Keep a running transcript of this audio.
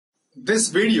This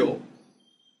video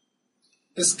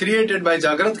is created by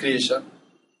Jagrat Creation.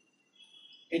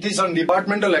 It is on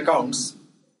departmental accounts.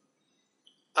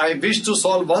 I wish to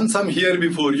solve one sum here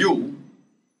before you.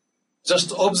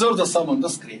 Just observe the sum on the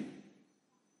screen.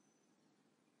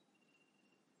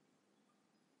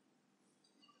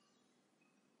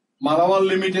 Malabar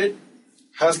Limited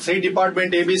has 3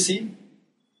 department ABC.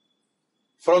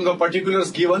 From the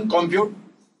particulars given, compute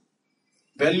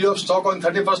value of stock on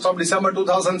 31st of December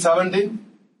 2017.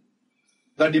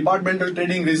 The departmental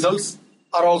trading results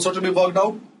are also to be worked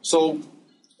out. So,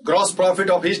 gross profit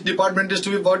of each department is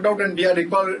to be worked out, and we are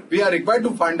required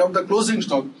to find out the closing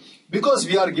stock because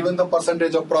we are given the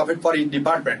percentage of profit for each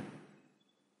department.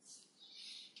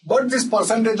 But this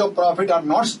percentage of profit are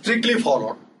not strictly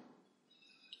followed.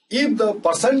 If the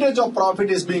percentage of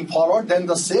profit is being followed, then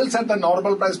the sales at the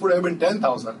normal price would have been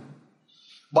 10,000.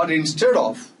 But instead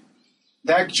of,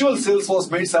 the actual sales was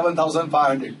made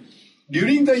 7,500.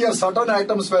 During the year, certain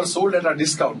items were sold at a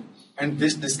discount, and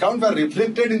this discount were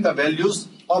reflected in the values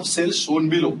of sales shown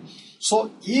below.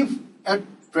 So, if at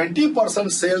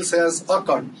 20% sales has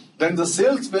occurred, then the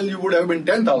sales value would have been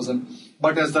 10,000.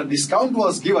 But as the discount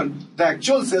was given, the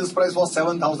actual sales price was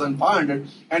 7,500,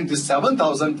 and this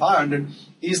 7,500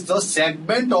 is the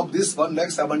segment of this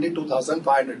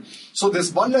 1,72,500. So this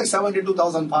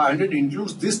 1,72,500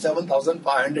 includes this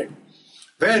 7,500,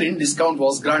 wherein discount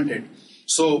was granted.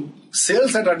 So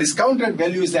sales at a discounted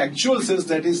value is the actual sales,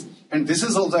 that is, and this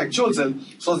is also actual sale.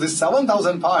 So this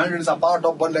 7,500 is a part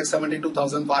of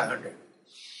 1,72,500.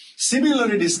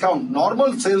 Similarly, discount,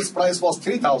 normal sales price was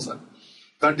 3,000.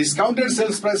 The discounted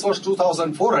sales price was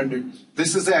 2,400.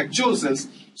 This is the actual sales.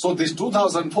 So this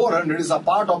 2,400 is a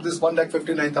part of this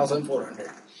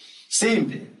 1,59,400. Same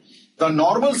way, the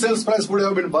normal sales price would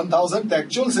have been 1,000. The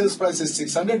actual sales price is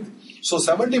 600. So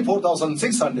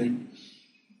 74,600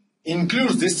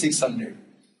 includes this 600.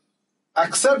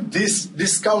 Except this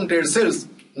discounted sales,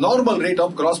 normal rate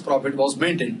of gross profit was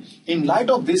maintained. In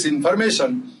light of this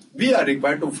information, we are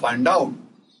required to find out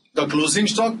the closing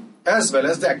stock as well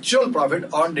as the actual profit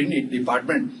earned in each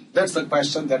department. That's the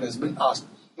question that has been asked.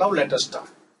 Now let us start.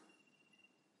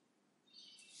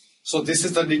 So this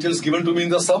is the details given to me in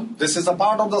the sum. This is a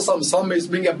part of the sum. Sum is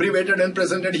being abbreviated and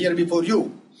presented here before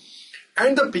you.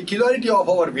 And the peculiarity of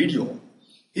our video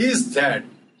is that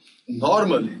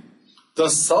normally the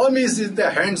sum is in the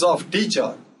hands of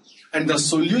teacher and the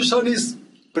solution is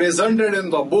presented in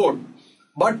the board.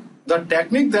 But the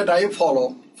technique that I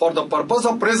follow for the purpose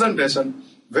of presentation,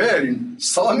 wherein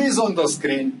sum is on the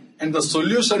screen and the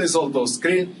solution is on the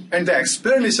screen and the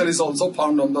explanation is also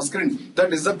found on the screen.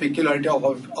 That is the peculiarity of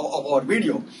our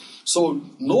video. So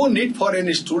no need for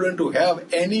any student to have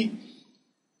any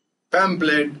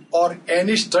pamphlet or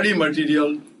any study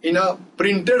material in a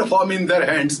printed form in their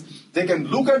hands. They can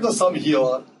look at the sum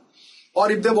here,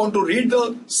 or if they want to read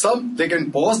the sum, they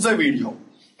can pause the video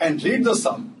and read the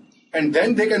sum, and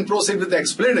then they can proceed with the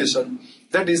explanation.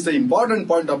 That is the important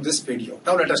point of this video.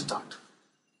 Now let us start.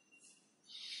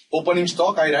 Opening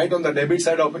stock, I write on the debit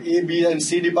side of A, B and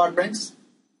C departments.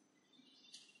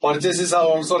 Purchases are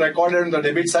also recorded on the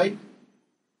debit side.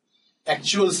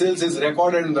 Actual sales is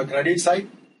recorded on the credit side.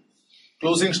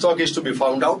 Closing stock is to be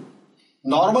found out.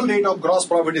 Normal rate of gross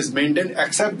profit is maintained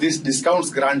except these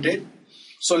discounts granted.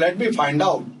 So let me find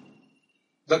out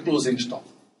the closing stock.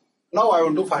 Now I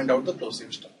want to find out the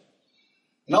closing stock.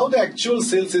 Now the actual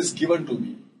sales is given to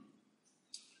me,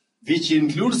 which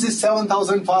includes this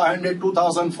 7,500,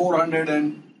 2,400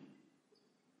 and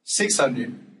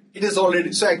 600. It is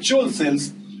already, so actual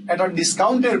sales at a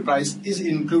discounted price is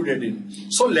included in.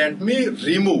 So let me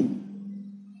remove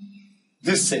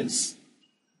this sales.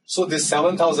 So this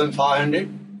 7,500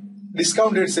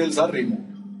 discounted sales are removed.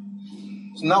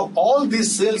 So now all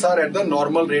these sales are at the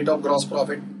normal rate of gross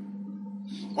profit.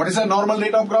 What is the normal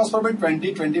rate of gross profit?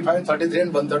 20, 25, 33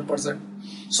 and 1/3%.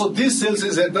 So this sales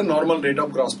is at the normal rate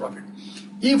of gross profit.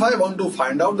 If I want to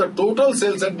find out the total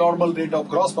sales at normal rate of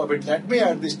gross profit, let me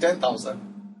add this 10,000.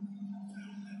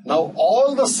 Now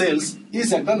all the sales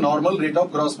is at the normal rate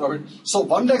of gross profit. So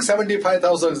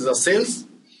 1,75,000 is the sales.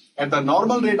 At the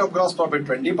normal rate of gross profit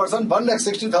 20%,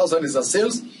 1,60,000 is the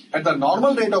sales at the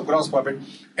normal rate of gross profit.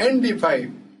 And if I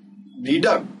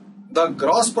deduct the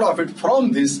gross profit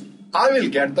from this, I will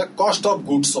get the cost of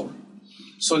goods sold.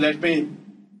 So let me,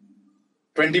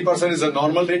 20% is the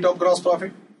normal rate of gross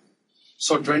profit.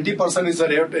 So 20% is the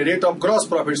rate of gross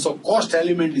profit. So cost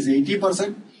element is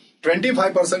 80%.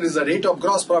 25% is the rate of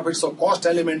gross profit. So cost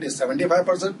element is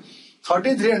 75%.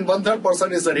 33 and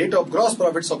 1/3% is the rate of gross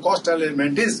profit. So cost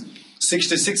element is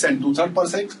 66 and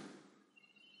 2/3%.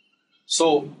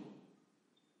 So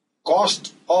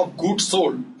cost of goods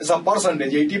sold is a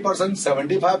percentage, 80%,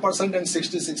 75% and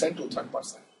 66 and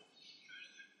 2/3%.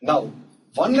 Now,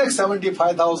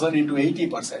 1,75,000 into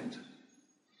 80%,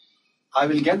 I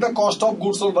will get the cost of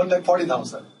goods sold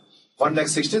 1,40,000.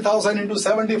 1,60,000 into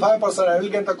 75%, I will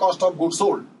get the cost of goods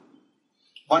sold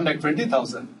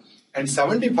 1,20,000. And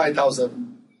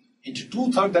 75,000 into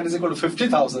 2/3, that is equal to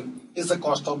 50,000, is the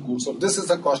cost of goods sold. This is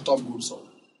the cost of goods sold.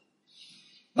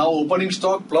 Now opening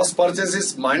stock plus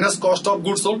purchases minus cost of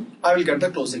goods sold, I will get the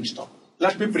closing stock.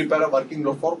 Let me prepare a working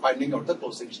note for finding out the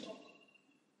closing stock.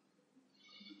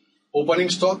 Opening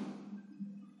stock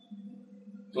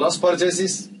plus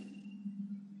purchases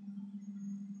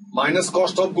minus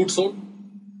cost of goods sold,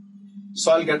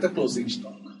 so I'll get the closing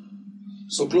stock.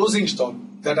 So closing stock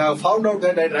that I have found out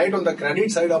that I write on the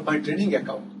credit side of my trading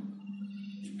account.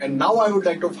 And now I would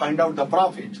like to find out the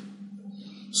profit.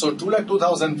 So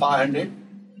 2,02,500,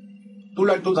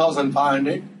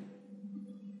 2,02,500,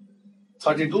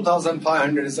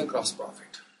 32,500 is the gross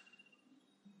profit.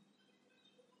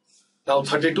 Now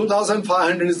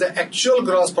 32,500 is the actual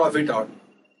gross profit earned.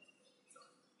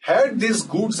 Had these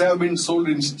goods have been sold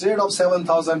instead of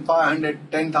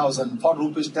 7,500, 10,000 for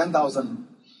rupees 10,000,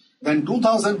 then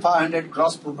 2,500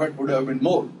 gross profit would have been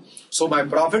more. So my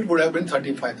profit would have been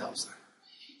 35,000.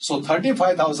 So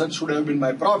 35,000 should have been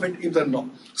my profit if the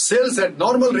sales at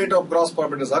normal rate of gross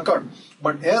profit has occurred.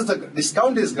 But as the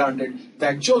discount is granted, the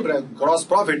actual gross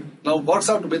profit now works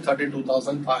out to be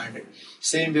 32,500.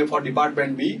 Same way for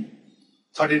Department B,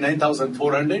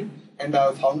 39,400. And I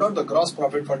have found out the gross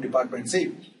profit for Department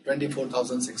C,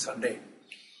 24,600.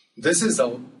 This is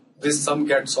how this sum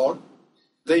gets solved.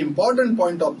 The important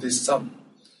point of this sum,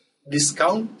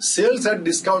 discount, sales at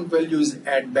discount value is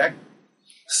add back.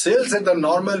 Sales at the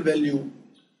normal value,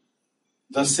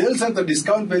 the sales at the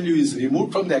discount value is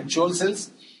removed from the actual sales.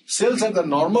 Sales at the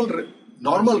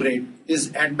normal rate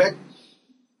is add back.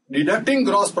 Deducting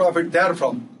gross profit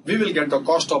therefrom, we will get the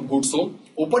cost of goods sold.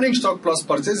 Opening stock plus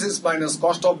purchases minus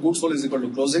cost of goods sold is equal to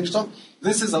closing stock.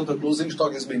 This is how the closing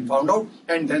stock is being found out,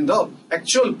 and then the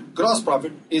actual gross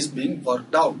profit is being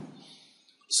worked out.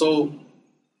 So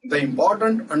the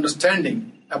important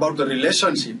understanding about the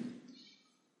relationship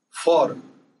for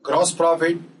gross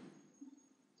profit,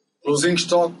 closing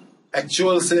stock,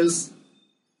 actual sales,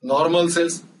 normal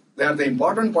sales, they are the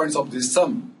important points of this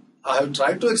sum. I have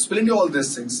tried to explain you all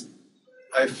these things.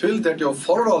 I feel that you have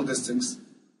followed all these things.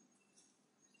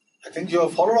 I think you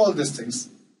have followed all these things.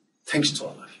 Thanks to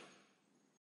all of you.